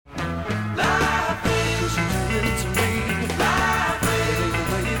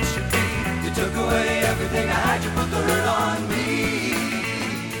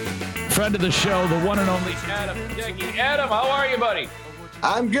friend of the show, the one and only Adam Degi. Adam, how are you, buddy?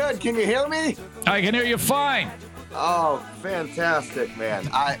 I'm good. Can you hear me? I can hear you fine. Oh, fantastic, man.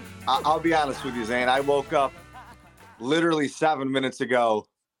 I'll be honest with you, Zane. I woke up literally 7 minutes ago,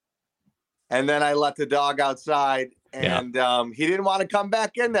 and then I let the dog outside, and he didn't want to come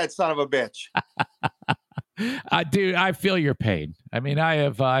back in, that son of a bitch. Dude, I feel your pain. I mean,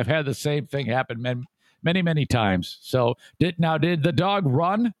 I've had the same thing happen many times. So did the dog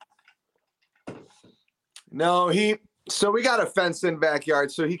run? No, so we got a fenced in backyard,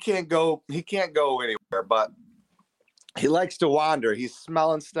 so he can't go anywhere, but he likes to wander. He's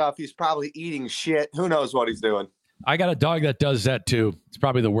smelling stuff. He's probably eating shit. Who knows what he's doing? I got a dog that does that too. It's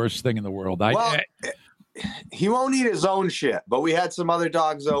probably the worst thing in the world. He won't eat his own shit, but we had some other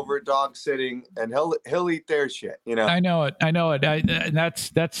dogs over, dog sitting, and he'll eat their shit. You know. I know it. And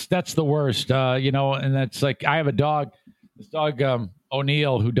that's the worst. And that's like, I have a dog. This dog,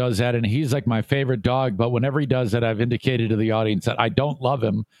 O'Neill, who does that, and he's like my favorite dog. But whenever he does that, I've indicated to the audience that I don't love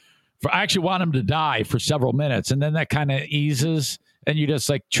him. I actually want him to die for several minutes, and then that kind of eases, and you just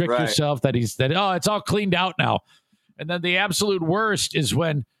like trick yourself that it's all cleaned out now. And then the absolute worst is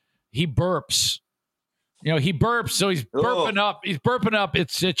when he burps. You know, he burps, so he's burping up. He's burping up.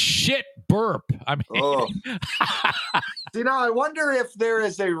 It's shit burp. I mean, I wonder if there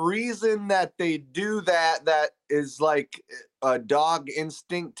is a reason that they do that is like a dog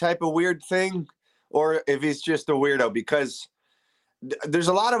instinct type of weird thing, or if he's just a weirdo, because there's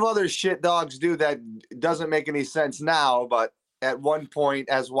a lot of other shit dogs do that doesn't make any sense now, but at one point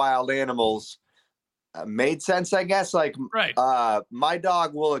as wild animals made sense, I guess. Like, my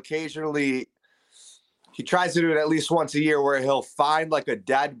dog will occasionally, he tries to do it at least once a year, where he'll find like a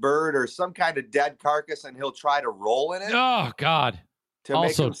dead bird or some kind of dead carcass, and he'll try to roll in it. Oh God. To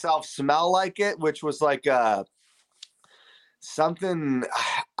make himself smell like it, which was like something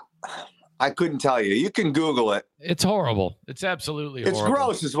I couldn't tell you. You can Google it. It's horrible. It's absolutely horrible. It's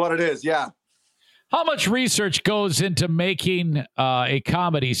gross is what it is. Yeah. How much research goes into making a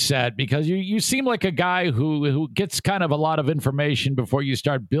comedy set? Because you seem like a guy who gets kind of a lot of information before you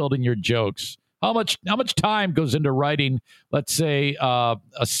start building your jokes. How much time goes into writing, let's say, a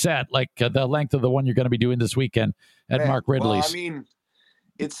set like the length of the one you're going to be doing this weekend at Mark Ridley's? Well, I mean,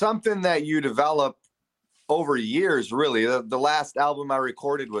 it's something that you develop over years, really. The last album I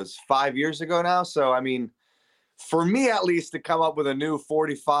recorded was 5 years ago now. So, I mean, for me, at least, to come up with a new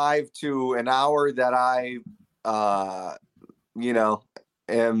 45 to an hour that I,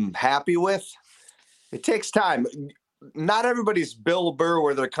 am happy with, it takes time. Not everybody's Bill Burr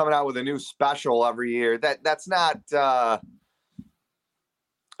where they're coming out with a new special every year. That's not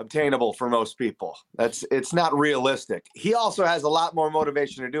obtainable for most people. It's not realistic. He also has a lot more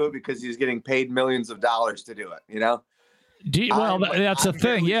motivation to do it because he's getting paid millions of dollars to do it. You know. That's the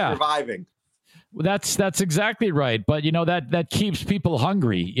thing. Yeah. Surviving. That's exactly right. But that keeps people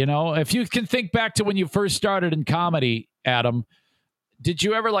hungry. You know, if you can think back to when you first started in comedy, Adam. Did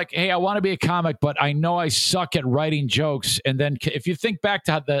you ever like, hey, I want to be a comic, but I know I suck at writing jokes? And then if you think back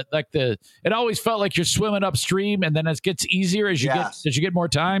to how it always felt like you're swimming upstream, and then it gets easier as you get more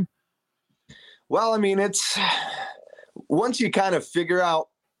time. Well, I mean, it's once you kind of figure out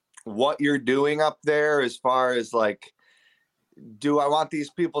what you're doing up there, as far as like, do I want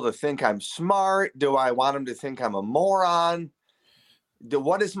these people to think I'm smart? Do I want them to think I'm a moron?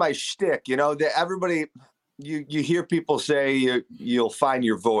 What is my shtick? You know, everybody. You hear people say you'll find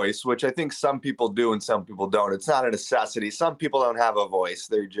your voice, which I think some people do and some people don't. It's not a necessity. Some people don't have a voice.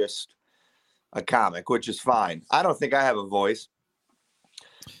 They're just a comic, which is fine. I don't think I have a voice.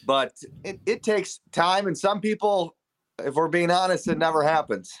 But it takes time, and some people, if we're being honest, it never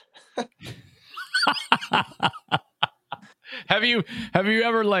happens. Have you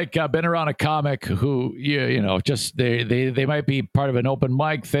ever been around a comic who just they might be part of an open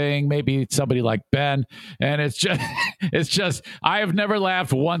mic thing, maybe somebody like Ben, and it's just I have never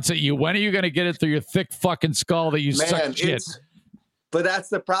laughed once at you. When are you going to get it through your thick fucking skull that you suck shit? But that's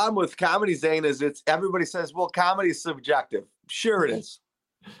the problem with comedy, Zane, is everybody says, well, comedy is subjective. Sure it is.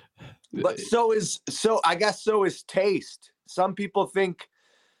 But so I guess so is taste. Some people think,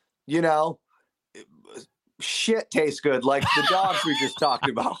 shit tastes good, like the dogs we just talked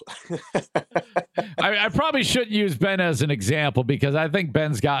about. I probably shouldn't use Ben as an example because I think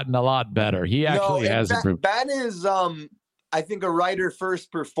Ben's gotten a lot better. He actually has improved. Ben is, I think, a writer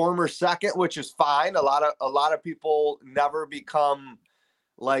first, performer second, which is fine. A lot of people never become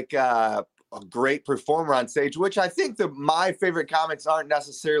like a great performer on stage, which I think my favorite comics aren't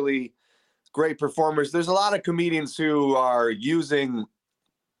necessarily great performers. There's a lot of comedians who are using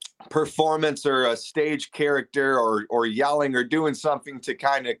performance or a stage character or yelling or doing something to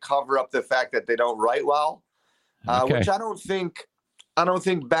kind of cover up the fact that they don't write well, which I don't think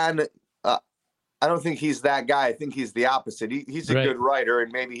Ben. I don't think he's that guy. I think he's the opposite. He's a good writer,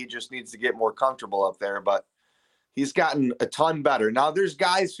 and maybe he just needs to get more comfortable up there. But he's gotten a ton better. Now, there's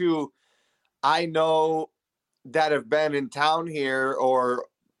guys who I know that have been in town here or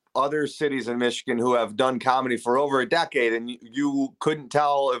other cities in Michigan who have done comedy for over a decade, and you couldn't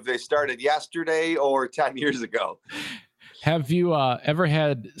tell if they started yesterday or 10 years ago. Have you ever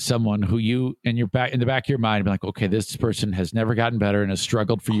had someone who you in the back of your mind be like, okay, this person has never gotten better and has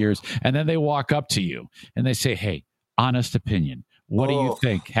struggled for years, and then they walk up to you and they say, hey, honest opinion, what do you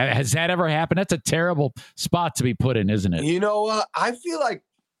think? Has that ever happened? That's a terrible spot to be put in, isn't it? You know, I feel like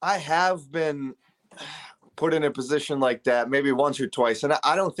I have been put in a position like that maybe once or twice, and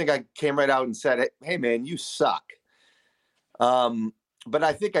I don't think I came right out and said, hey man, you suck. But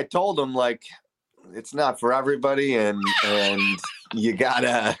I think I told them, like, it's not for everybody, and you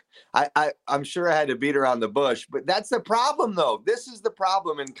gotta, I'm sure I had to beat around the bush, but that's the problem though. This is the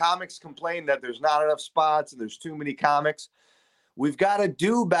problem, and comics complain that there's not enough spots and there's too many comics. We've got to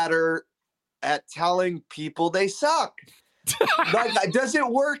do better at telling people they suck. Like, does it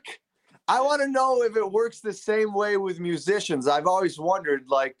work? I want to know if it works the same way with musicians. I've always wondered,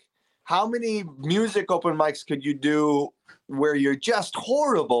 like, how many music open mics could you do where you're just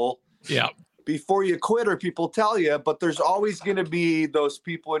horrible? Yeah. Before you quit, or people tell you, but there's always going to be those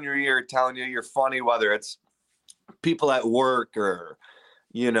people in your ear telling you you're funny, whether it's people at work or,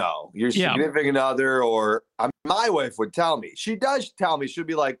 you know, your significant other, or my wife would tell me. She does tell me. She'll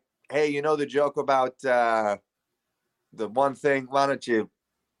be like, hey, you know the joke about the one thing? Why don't you?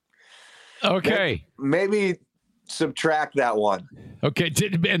 Okay. Maybe subtract that one. Okay,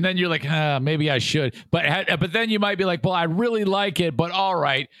 and then you're like, maybe I should, but then you might be like, well, I really like it, but all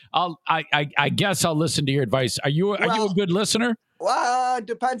right, I guess I'll listen to your advice. Are you a good listener? Well, it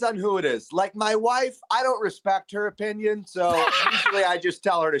depends on who it is. Like my wife, I don't respect her opinion, so usually I just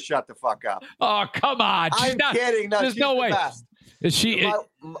tell her to shut the fuck up. Oh, come on! I'm kidding. No, there's no way. Best. Is she?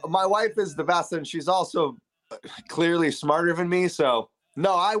 My wife is the best, and she's also clearly smarter than me. So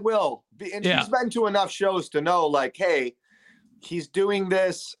no, I will. And she's been to enough shows to know, like, hey, he's doing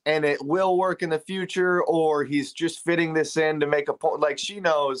this and it will work in the future, or he's just fitting this in to make a point. Like, she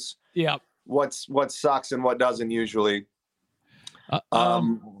knows what sucks and what doesn't usually. But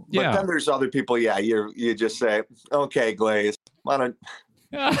then there's other people. Yeah. You just say, okay, Glaze, why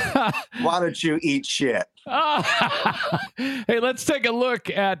don't you eat shit? Hey, let's take a look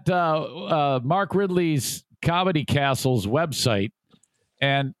at Mark Ridley's Comedy Castle's website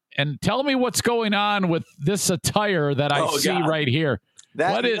and tell me what's going on with this attire that I see right here.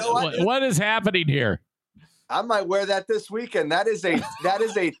 What is happening here? I might wear that this weekend. That is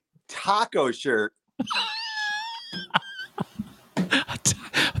a taco shirt.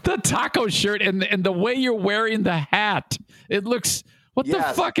 The taco shirt and the way you're wearing the hat. It looks, what the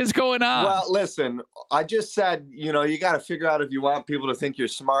fuck is going on? Well, listen, I just said, you know, you got to figure out if you want people to think you're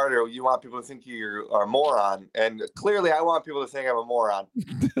smart or you want people to think you are a moron. And clearly I want people to think I'm a moron.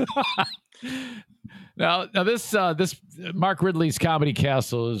 Now this Mark Ridley's Comedy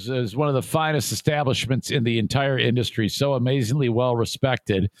Castle is one of the finest establishments in the entire industry. So amazingly well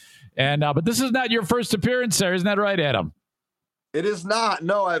respected. And but this is not your first appearance there, isn't that right, Adam? It is not.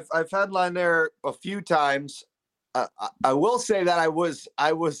 No, I've headlined there a few times. I will say that I was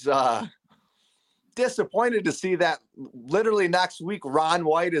disappointed to see that literally next week Ron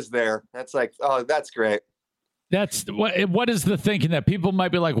White is there. That's like, oh, that's great. That's what is the thinking that people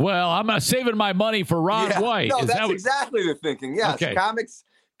might be like, well, I'm not saving my money for Ron White. No, that's exactly the thinking. Yes, okay. Comics.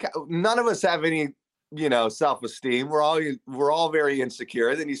 None of us have any, you know, self-esteem. We're all very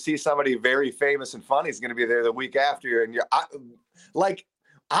insecure. Then you see somebody very famous and funny is going to be there the week after you, and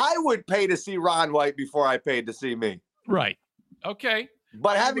I would pay to see Ron White before I paid to see me. Right. Okay.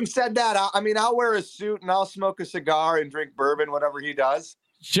 But having said that, I'll wear a suit and I'll smoke a cigar and drink bourbon, whatever he does.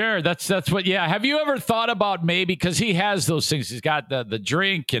 Sure. That's what, yeah. Have you ever thought about maybe, because he has those things, he's got the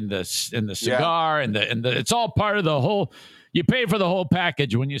drink and the cigar and the it's all part of the whole, you pay for the whole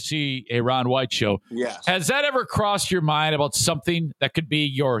package when you see a Ron White show. Yes. Has that ever crossed your mind about something that could be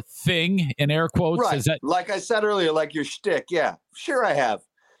your thing, in air quotes? Right. Like I said earlier, like your shtick. Yeah, sure I have.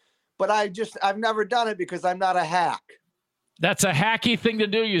 But I've never done it because I'm not a hack. That's a hacky thing to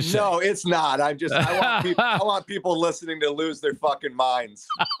do, you say? No, it's not. I want people listening to lose their fucking minds.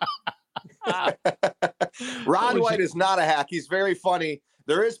 Ron White is not a hack. He's very funny.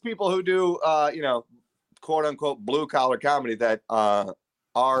 There is people who do, quote unquote, blue collar comedy that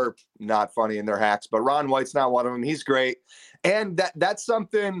are not funny in their hacks, but Ron White's not one of them. He's great. And that's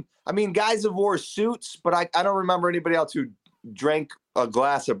something, I mean, guys have wore suits, but I don't remember anybody else who drank a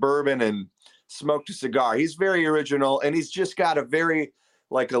glass of bourbon and smoked a cigar. He's very original, and he's just got a very,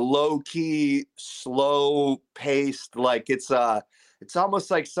 like, a low-key, slow-paced, like, it's almost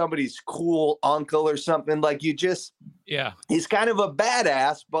like somebody's cool uncle or something. Like, yeah, he's kind of a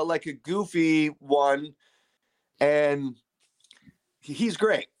badass, but like a goofy one. And he's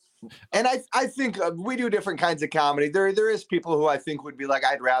great. And I think we do different kinds of comedy. There is people who I think would be like,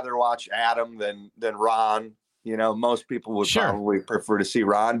 I'd rather watch Adam than Ron. You know, most people would probably prefer to see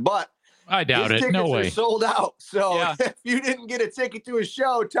Ron, but I doubt his it. No tickets way. are sold out. So if you didn't get a ticket to his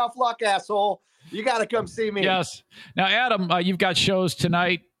show, tough luck, asshole. You got to come see me. Yes. Now, Adam, you've got shows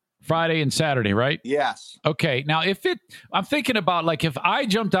tonight, Friday and Saturday, right? Yes. Okay. Now, I'm thinking about, like, if I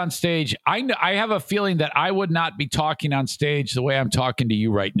jumped on stage, I have a feeling that I would not be talking on stage the way I'm talking to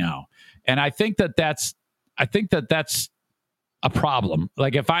you right now. And I think that's a problem.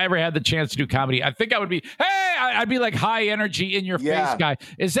 Like, if I ever had the chance to do comedy, I think I would be, hey, I'd be like high energy in your face guy.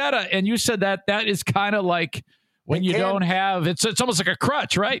 Is that and you said that is kind of like when you don't have, it's almost like a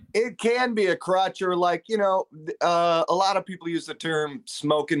crutch, right? It can be a crutch, or like, you know, a lot of people use the term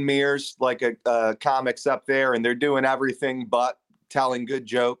smoke and mirrors, like a comics up there, and they're doing everything but telling good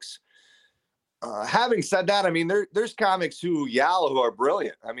jokes. Having said that, I mean, there's comics who yell who are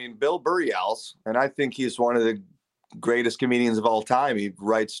brilliant. I mean, Bill Burr yells, and I think he's one of the greatest comedians of all time. He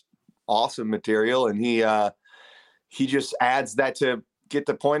writes awesome material, and he just adds that to get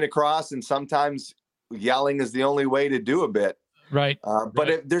the point across, and sometimes yelling is the only way to do a bit. Right.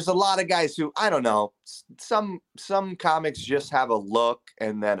 But there's a lot of guys who, I don't know, some comics just have a look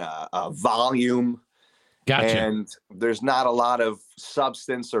and then a volume. Gotcha. And there's not a lot of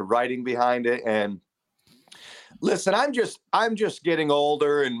substance or writing behind it. And listen, I'm just getting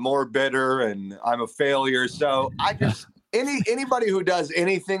older and more bitter, and I'm a failure. So I just anybody who does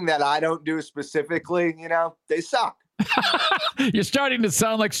anything that I don't do specifically, you know, they suck. You're starting to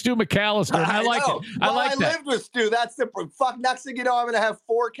sound like Stu McAllister. And I like it. I lived with Stu. That's the fuck. Next thing you know, I'm going to have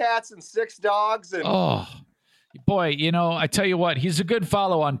 4 cats and 6 dogs. And boy, you know, I tell you what, he's a good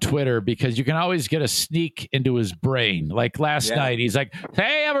follow on Twitter because you can always get a sneak into his brain. Like last night, he's like,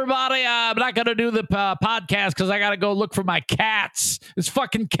 hey, everybody, I'm not going to do the podcast because I got to go look for my cats. His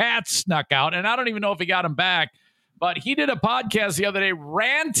fucking cats snuck out, and I don't even know if he got them back. But he did a podcast the other day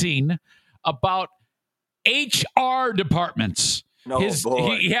ranting about HR departments.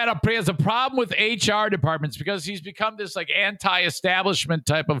 He has a problem with HR departments because he's become this like anti-establishment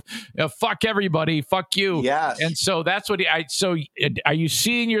type of fuck everybody, fuck you. Yes. And so that's what so are you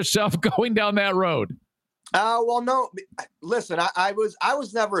seeing yourself going down that road? Well, no, listen, I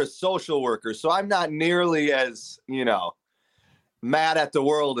was never a social worker, so I'm not nearly as, you know, mad at the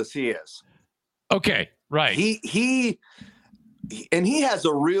world as he is. Okay. Right. He has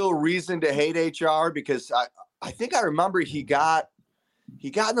a real reason to hate HR because I think I remember he got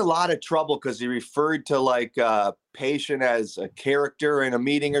in a lot of trouble because he referred to like a patient as a character in a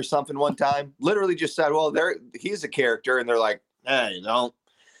meeting or something one time. Literally just said, well, he's a character. And they're like, hey, you don't.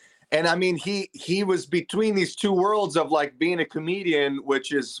 And I mean, he was between these two worlds of like being a comedian,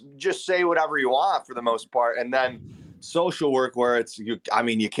 which is just say whatever you want for the most part. And then social work where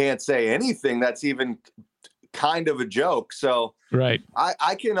you can't say anything that's even kind of a joke. So right.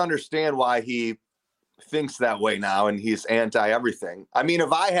 I can understand why he thinks that way now, and he's anti everything. I mean,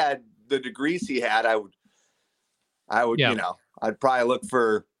 if I had the degrees he had, I would, you know, I'd probably look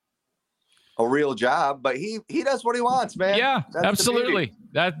for a real job, but he does what he wants, man. Yeah, that's absolutely.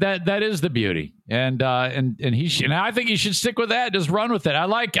 That is the beauty. And I think he should stick with that. Just run with it. I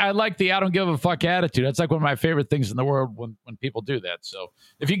like the I don't give a fuck attitude. That's like one of my favorite things in the world when people do that. So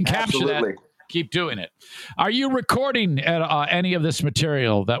if you can capture that, keep doing it. Are you recording any of this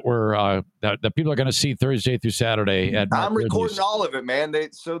material that we're that people are going to see Thursday through Saturday? I'm recording all of it, man.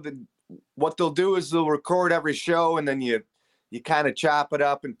 What they'll do is they'll record every show, and then you kind of chop it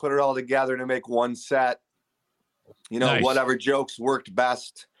up and put it all together to make one set. You know, nice. Whatever jokes worked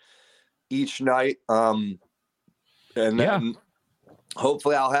best each night. And then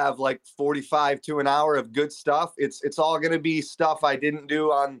hopefully I'll have like 45 to an hour of good stuff. It's all going to be stuff I didn't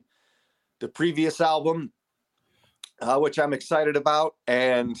do on the previous album, which I'm excited about.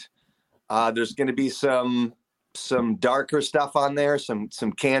 And there's going to be some darker stuff on there, some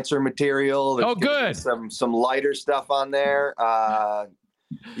cancer material. There's good. Some lighter stuff on there.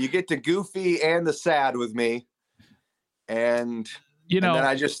 You get the goofy and the sad with me. And you know,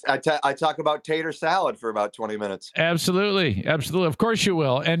 and then I talk about tater salad for about 20 minutes. Absolutely. Of course you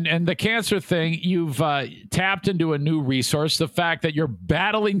will. And the cancer thing, you've tapped into a new resource, the fact that you're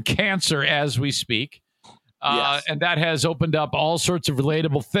battling cancer as we speak. Yes. And that has opened up all sorts of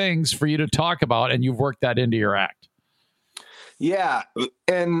relatable things for you to talk about, and you've worked that into your act. Yeah,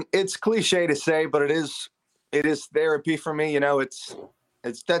 and it's cliche to say, but it is therapy for me. You know, it's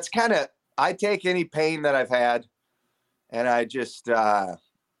that's kind of, I take any pain that I've had, and I just I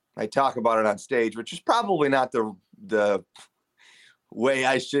talk about it on stage, which is probably not the way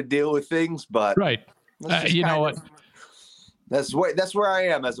I should deal with things, but right. You know what? That's where I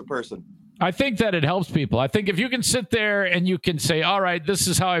am as a person. I think that it helps people. I think if you can sit there and you can say, all right, this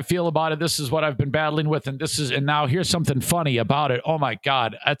is how I feel about it. This is what I've been battling with. And now here's something funny about it. Oh my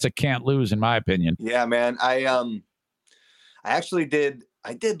God. That's a can't lose in my opinion. Yeah, man. I actually did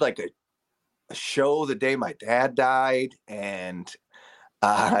like a show the day my dad died. And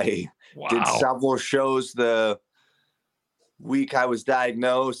I did several shows the week I was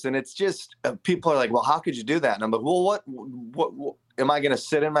diagnosed. And it's just, people are like, well, how could you do that? And I'm like, well, what am I going to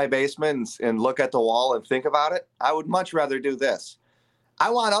sit in my basement and look at the wall and think about it? I would much rather do this.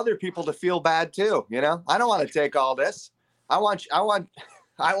 I want other people to feel bad too. You know, I don't want to take all this. I want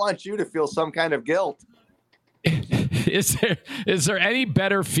you to feel some kind of guilt. Is there any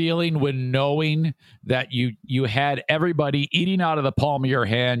better feeling when knowing that you had everybody eating out of the palm of your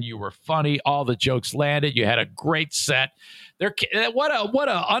hand? You were funny. All the jokes landed. You had a great set. What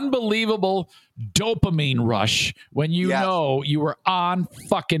a unbelievable dopamine rush when you know you were on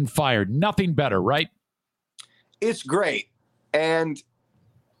fucking fire. Nothing better, right? It's great. And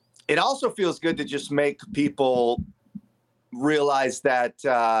it also feels good to just make people realize that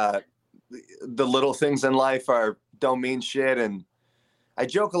the little things in life don't mean shit. And I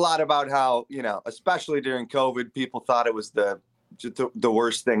joke a lot about how, you know, especially during COVID, people thought it was the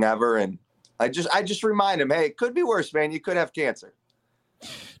worst thing ever. And I just remind them, hey, it could be worse, man. You could have cancer.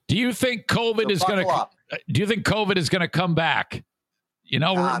 Do you think COVID is going to come back? You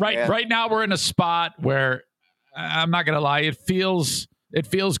know, right now we're in a spot where I'm not going to lie. It feels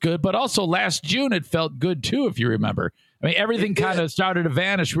good, but also last June, it felt good too. If you remember, I mean, everything kind of started to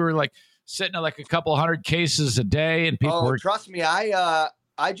vanish. We were like sitting at like a couple 100 cases a day, and people were. Trust me, I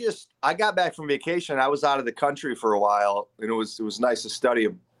got back from vacation. I was out of the country for a while, and it was nice to study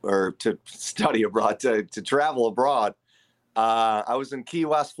abroad, to travel abroad. I was in Key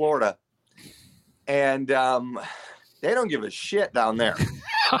West, Florida, and they don't give a shit down there.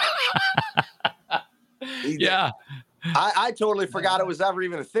 Yeah, I totally forgot it was ever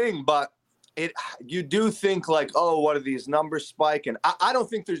even a thing, but you do think like, oh, what are these numbers spike? And I don't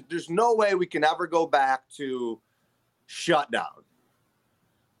think there's no way we can ever go back to shutdown.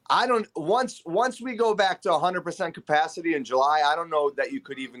 Once we go back to 100% capacity in July, I don't know that you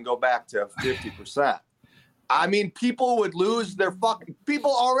could even go back to 50%. I mean, people would lose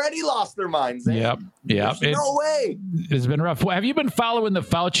people already lost their minds. Yep. There's no way. It's been rough. Have you been following the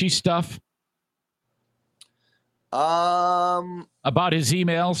Fauci stuff? About his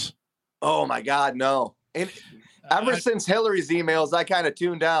emails? Oh my God, no. And ever since Hillary's emails, I kind of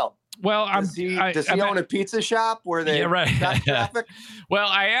tuned out. Well, does he own a pizza shop where they cut traffic? Well,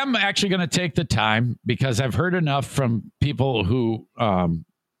 I am actually going to take the time because I've heard enough from people who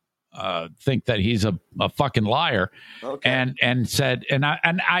think that he's a fucking liar, and said, and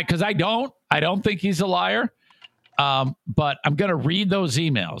I because I don't think he's a liar. But I'm going to read those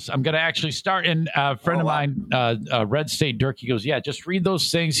emails. I'm going to actually start. And a friend of mine, Red State Dirk, he goes, yeah, just read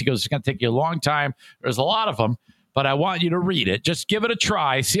those things. He goes, it's going to take you a long time. There's a lot of them, but I want you to read it. Just give it a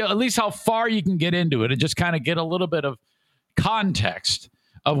try. See at least how far you can get into it and just kind of get a little bit of context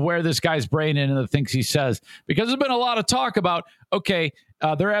of where this guy's brain in and the things he says. Because there's been a lot of talk about, okay,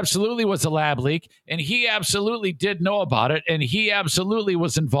 there absolutely was a lab leak, and he absolutely did know about it, and he absolutely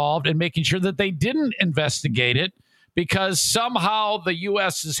was involved in making sure that they didn't investigate it, because somehow the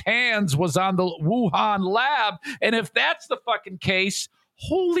U.S.'s hands was on the Wuhan lab. And if that's the fucking case,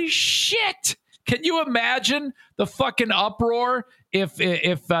 holy shit. Can you imagine the fucking uproar if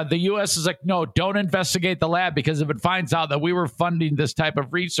the U.S. is like, no, don't investigate the lab, because if it finds out that we were funding this type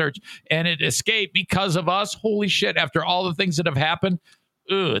of research and it escaped because of us, holy shit, after all the things that have happened,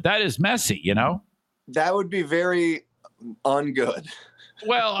 that is messy, you know? That would be very ungood.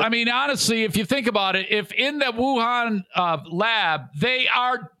 Well, I mean, honestly, if you think about it, if in the Wuhan lab, they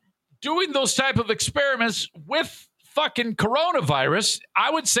are doing those type of experiments with fucking coronavirus, I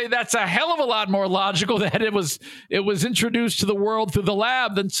would say that's a hell of a lot more logical that it was introduced to the world through the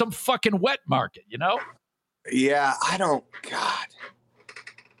lab than some fucking wet market, you know? Yeah, God.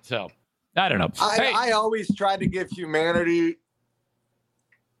 So, I don't know. I always try to give humanity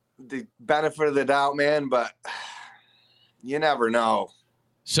the benefit of the doubt, man, but you never know.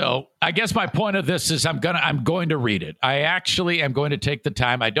 So I guess my point of this is I'm going to read it. I actually am going to take the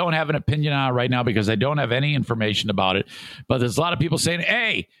time. I don't have an opinion on it right now because I don't have any information about it. But there's a lot of people saying,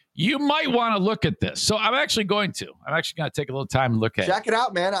 hey, you might want to look at this. So I'm actually going to. I'm actually going to take a little time and look at it. Check it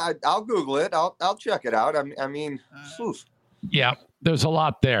out, man. I'll Google it. I'll check it out. I mean, oof. Yeah, there's a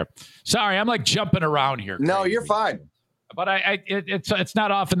lot there. Sorry, I'm like jumping around here. No, crazy. you're fine. But it's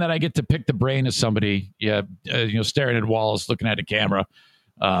not often that I get to pick the brain of somebody, staring at walls, looking at a camera.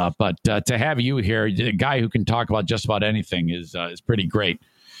 But to have you here, a guy who can talk about just about anything is pretty great.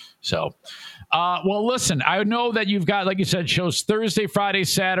 So, well, listen, I know that you've got, like you said, shows Thursday, Friday,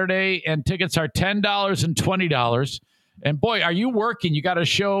 Saturday, and tickets are $10 and $20. And boy, are you working? You got a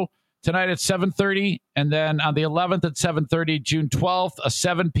show tonight at 7:30, and then on the 11th at 7:30, June 12th, a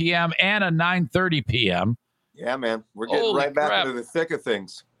 7 p.m. and a 9:30 p.m. Yeah, man, we're getting right back into the thick of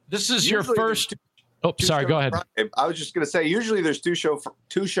things. This is your first. Oh, sorry. Go ahead. Friday. I was just going to say, usually there's two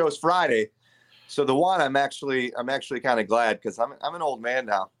shows Friday. So the one I'm actually kind of glad because I'm an old man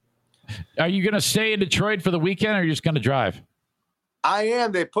now. Are you going to stay in Detroit for the weekend, or are you just going to drive? I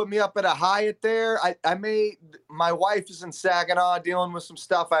am. They put me up at a Hyatt there. I may. My wife is in Saginaw dealing with some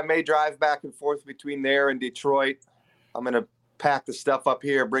stuff. I may drive back and forth between there and Detroit. I'm going to pack the stuff up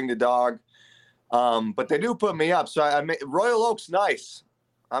here, bring the dog. But they do put me up. So Royal Oak's nice.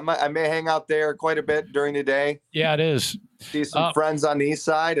 I may hang out there quite a bit during the day. Yeah, it is. See some friends on the east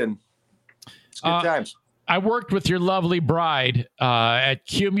side, and it's good times. I worked with your lovely bride at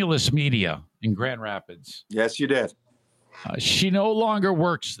Cumulus Media in Grand Rapids. Yes, you did. She no longer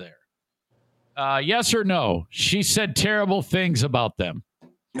works there. Yes or no? She said terrible things about them.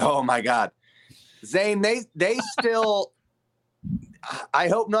 Oh, my God. Zane, they still – I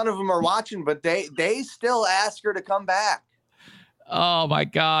hope none of them are watching, but they still ask her to come back. Oh my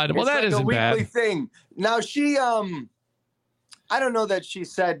God! Well, that isn't bad. It's a weekly thing. Now she, I don't know that she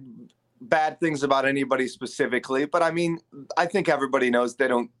said bad things about anybody specifically, but I mean, I think everybody knows they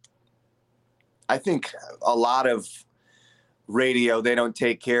don't. I think a lot of radio, they don't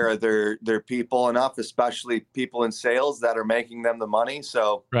take care of their people enough, especially people in sales that are making them the money.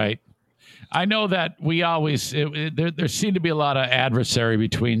 So right. I know that we always there seemed to be a lot of adversary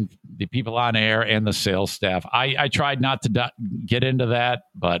between the people on air and the sales staff. I tried not to get into that,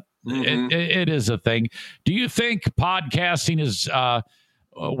 but it is a thing. Do you think podcasting is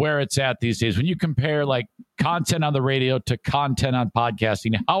where it's at these days? When you compare like content on the radio to content on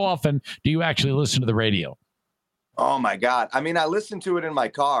podcasting, how often do you actually listen to the radio? Oh my God! I mean, I listen to it in my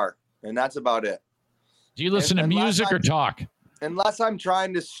car, and that's about it. Do you listen to music or talk? Unless I'm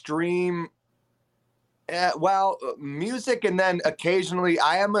trying to stream, music, and then occasionally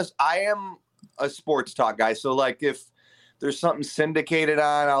I am a sports talk guy. So like if there's something syndicated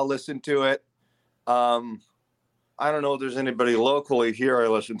on, I'll listen to it. I don't know if there's anybody locally here I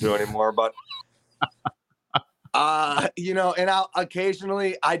listen to anymore, but and I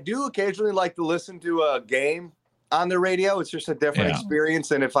do occasionally like to listen to a game on the radio. It's just a different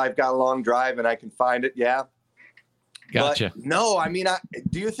experience. And if I've got a long drive and I can find it, yeah. Gotcha. But no, I mean,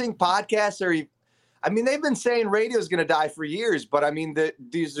 do you think podcasts are? I mean, they've been saying radio is going to die for years, but I mean,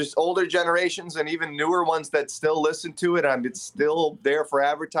 there's older generations and even newer ones that still listen to it, and it's still there for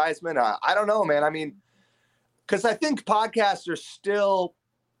advertisement. I don't know, man. I mean, because I think podcasts are still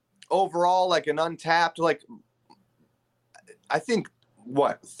overall like an untapped, like I think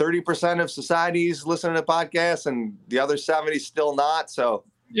 30% of society's listening to podcasts, and the other 70 still not. So.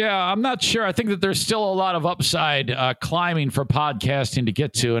 Yeah, I'm not sure. I think that there's still a lot of upside climbing for podcasting to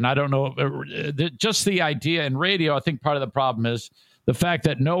get to. And I don't know, just the idea in radio, I think part of the problem is the fact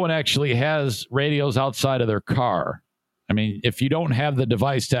that no one actually has radios outside of their car. I mean, if you don't have the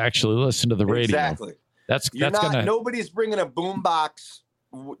device to actually listen to the radio. Exactly. Nobody's bringing a boombox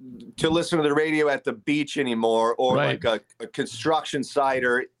to listen to the radio at the beach anymore, or right. like a construction site,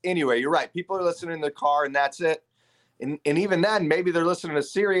 or anyway, you're right. People are listening in the car and that's it. And even then, maybe they're listening to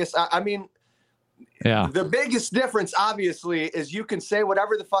Sirius. I mean, the biggest difference, obviously, is you can say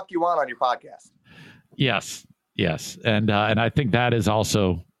whatever the fuck you want on your podcast. Yes. And I think that is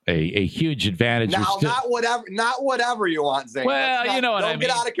also a huge advantage. Now, not whatever you want, Zane. Well, you know what I mean. Don't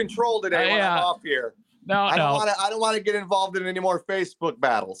get out of control today when I'm off here. No, I don't want to get involved in any more Facebook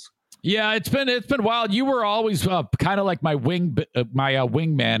battles. Yeah, it's been wild. You were always kind of like my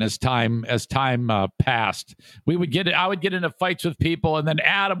wingman as time passed. I would get into fights with people, and then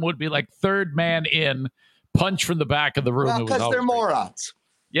Adam would be like third man in, punch from the back of the room. Well, because they're morons.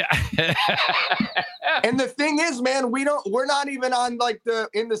 Yeah. And the thing is, man, we're not even on like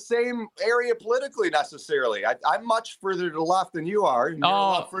in the same area politically necessarily. I'm much further to the left than you are. And you're a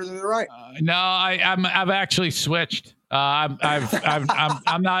lot further to the right. No, I've actually switched. I'm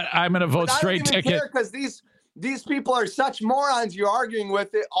not. I'm going to vote straight ticket because these people are such morons. You're arguing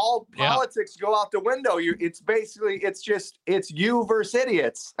with it. All politics go out the window. It's you versus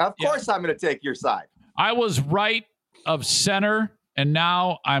idiots. Of course, I'm going to take your side. I was right of center, and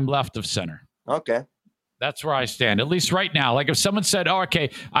now I'm left of center. Okay. That's where I stand, at least right now. Like if someone said, oh,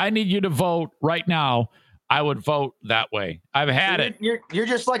 okay, I need you to vote right now, I would vote that way. I've had it. You're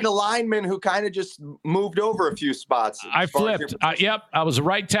just like a lineman who kind of just moved over a few spots. I flipped. Yep. I was a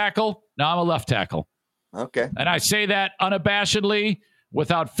right tackle. Now I'm a left tackle. Okay. And I say that unabashedly,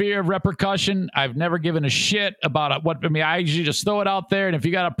 without fear of repercussion. I've never given a shit about what. I mean, I usually just throw it out there, and if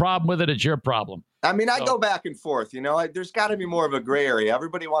you got a problem with it, it's your problem. I mean, I go back and forth. You know, there's got to be more of a gray area.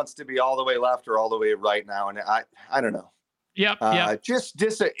 Everybody wants to be all the way left or all the way right now, and I don't know. Yep.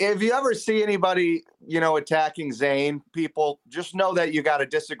 If you ever see anybody, attacking Zane, people just know that you got to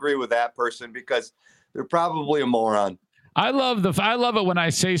disagree with that person because they're probably a moron. I love it when I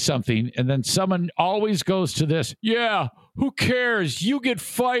say something and then someone always goes to this. Yeah, who cares? You get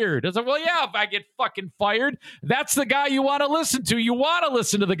fired. It's like, well, yeah, if I get fucking fired, that's the guy you want to listen to. You want to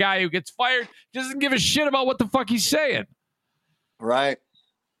listen to the guy who gets fired. Doesn't give a shit about what the fuck he's saying. Right.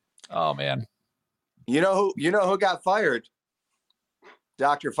 Oh man. You know who got fired?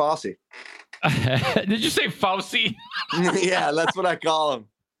 Dr. Fauci. Did you say Fauci? Yeah, that's what I call him.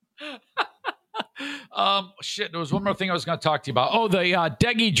 Shit, there was one more thing I was going to talk to you about. Oh, the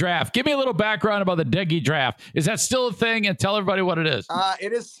Degi draft. Give me a little background about the Degi draft. Is that still a thing? And tell everybody what it is.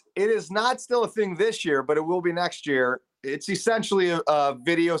 It is not still a thing this year, but it will be next year. It's essentially a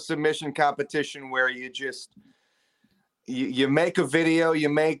video submission competition where you just you make a video, you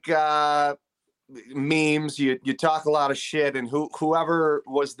make memes, you talk a lot of shit, and whoever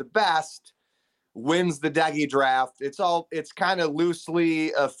was the best wins the Degi draft. It's kind of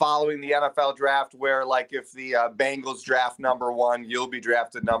loosely following the NFL draft, where like if the Bengals draft number 1, you'll be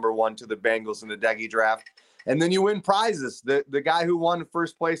drafted number 1 to the Bengals in the Degi draft, and then you win prizes. The guy who won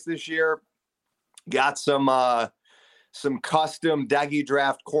first place this year got some custom Degi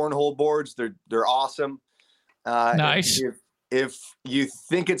draft cornhole boards. They're awesome. Nice. If you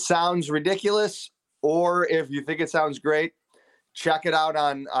think it sounds ridiculous or if you think it sounds great, check it out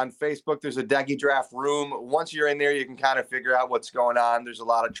on Facebook. There's a Degi draft room. Once you're in there, you can kind of figure out what's going on. There's a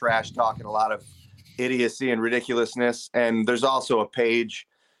lot of trash talking, a lot of idiocy and ridiculousness. And there's also a page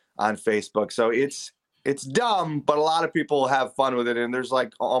on Facebook. So it's dumb, but a lot of people have fun with it. And there's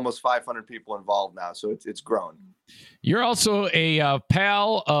like almost 500 people involved now. So it's grown. You're also a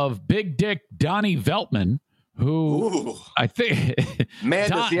pal of Big Dick Donnie Veltman, who I think,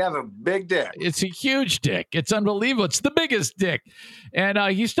 man, does he have a big dick? It's a huge dick. It's unbelievable. It's the biggest dick. And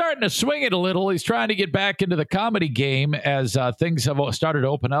he's starting to swing it a little. He's trying to get back into the comedy game as things have started to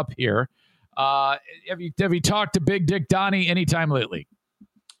open up here. Have you talked to Big Dick Donnie anytime lately?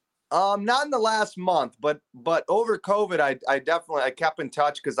 Not in the last month, but over COVID, I kept in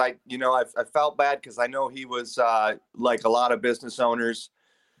touch because I felt bad because I know he was like a lot of business owners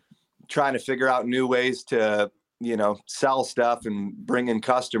trying to figure out new ways to, sell stuff and bring in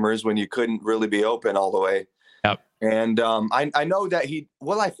customers when you couldn't really be open all the way. Yep. And I know that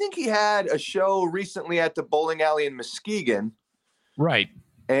I think he had a show recently at the bowling alley in Muskegon. Right.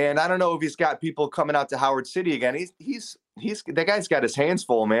 And I don't know if he's got people coming out to Howard City again. He's that guy's got his hands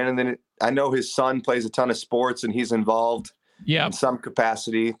full, man. And then I know his son plays a ton of sports and he's involved in some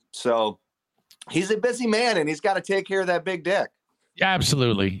capacity. So he's a busy man and he's got to take care of that big dick.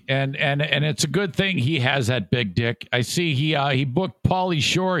 Absolutely. And it's a good thing he has that big dick. I see he booked Pauly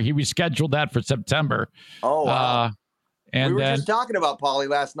Shore. He rescheduled that for September. Oh, wow. And we were just talking about Pauly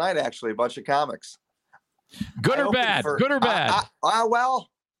last night, actually, a bunch of comics. Good or bad? Well,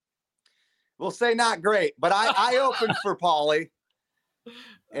 we'll say not great, but I opened for Pauly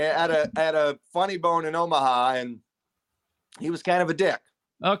at a Funny Bone in Omaha, and he was kind of a dick.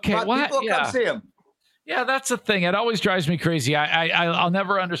 Okay, but people come see him. Yeah, that's the thing. It always drives me crazy. I'll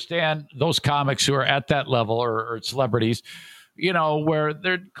never understand those comics who are at that level or celebrities, where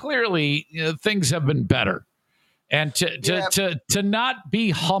they're clearly things have been better, and to not be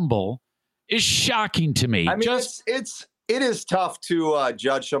humble is shocking to me. I mean, it is tough to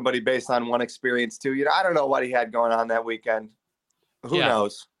judge somebody based on one experience too. I don't know what he had going on that weekend. Who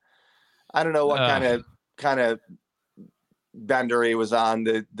knows? I don't know what kind of bender he was on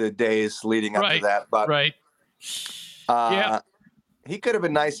the days leading up to that. But He could have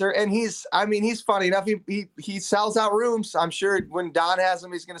been nicer, and he's funny enough. He sells out rooms. I'm sure when Don has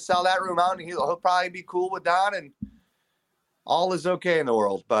him, he's going to sell that room out, and he'll probably be cool with Don, and all is okay in the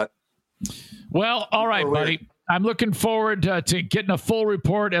world. But well, all right, buddy. I'm looking forward to getting a full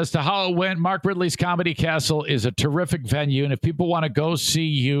report as to how it went. Mark Ridley's Comedy Castle is a terrific venue, and if people want to go see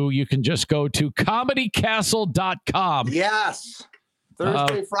you, you can just go to comedycastle.com. Yes,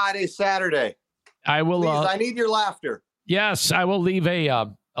 Thursday, Friday, Saturday. I will. Please, I need your laughter. Yes, I will leave a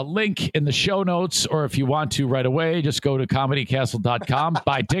link in the show notes, or if you want to right away, just go to comedycastle.com.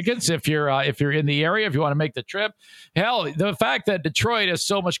 Buy tickets if you're in the area, if you want to make the trip. Hell, the fact that Detroit has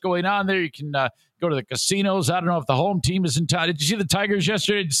so much going on there, you can go to the casinos. I don't know if the home team is in town. Did you see the Tigers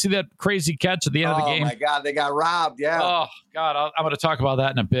yesterday? Did you see that crazy catch at the end of the game? Oh my God, they got robbed. Yeah. Oh God, I'm going to talk about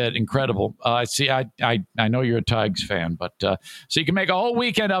that in a bit. Incredible. I know you're a Tigers fan, but so you can make a whole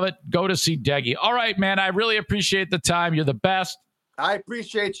weekend of it. Go to see Degi. All right, man. I really appreciate the time. You're the best. I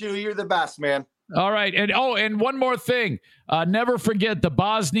appreciate you. You're the best, man. All right. And one more thing. Never forget the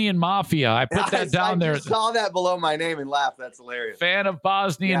Bosnian Mafia. I put that down there. I saw that below my name and laughed. That's hilarious. Fan of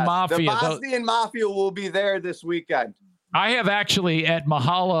Bosnian Mafia. The Bosnian Mafia will be there this weekend. I have actually at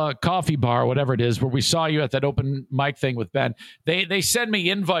Mahala Coffee Bar, whatever it is, where we saw you at that open mic thing with Ben. They send me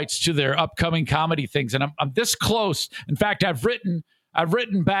invites to their upcoming comedy things, and I'm this close. In fact, I've written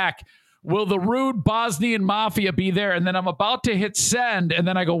back. Will the rude Bosnian Mafia be there? And then I'm about to hit send, and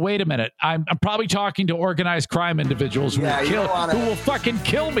then I go, wait a minute. I'm probably talking to organized crime individuals who will fucking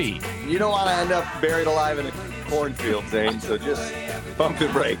kill me. You don't want to end up buried alive in a cornfield, Zane, so just bump the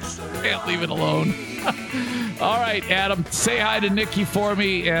brakes. Can't leave it alone. All right, Adam, say hi to Nikki for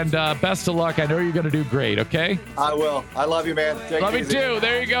me, and best of luck. I know you're going to do great, okay? I will. I love you, man. Love you too.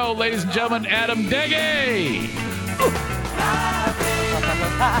 There you go, ladies and gentlemen, Adam Degi.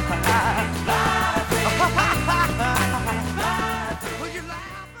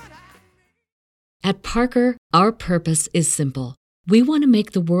 At Parker, our purpose is simple. We want to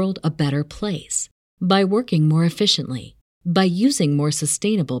make the world a better place by working more efficiently, by using more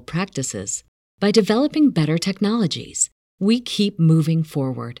sustainable practices, by developing better technologies. We keep moving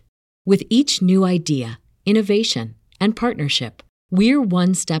forward. With each new idea, innovation, and partnership, we're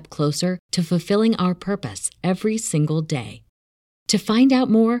one step closer to fulfilling our purpose every single day. To find out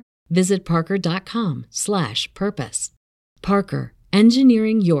more, visit parker.com/purpose. Parker,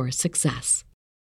 engineering your success.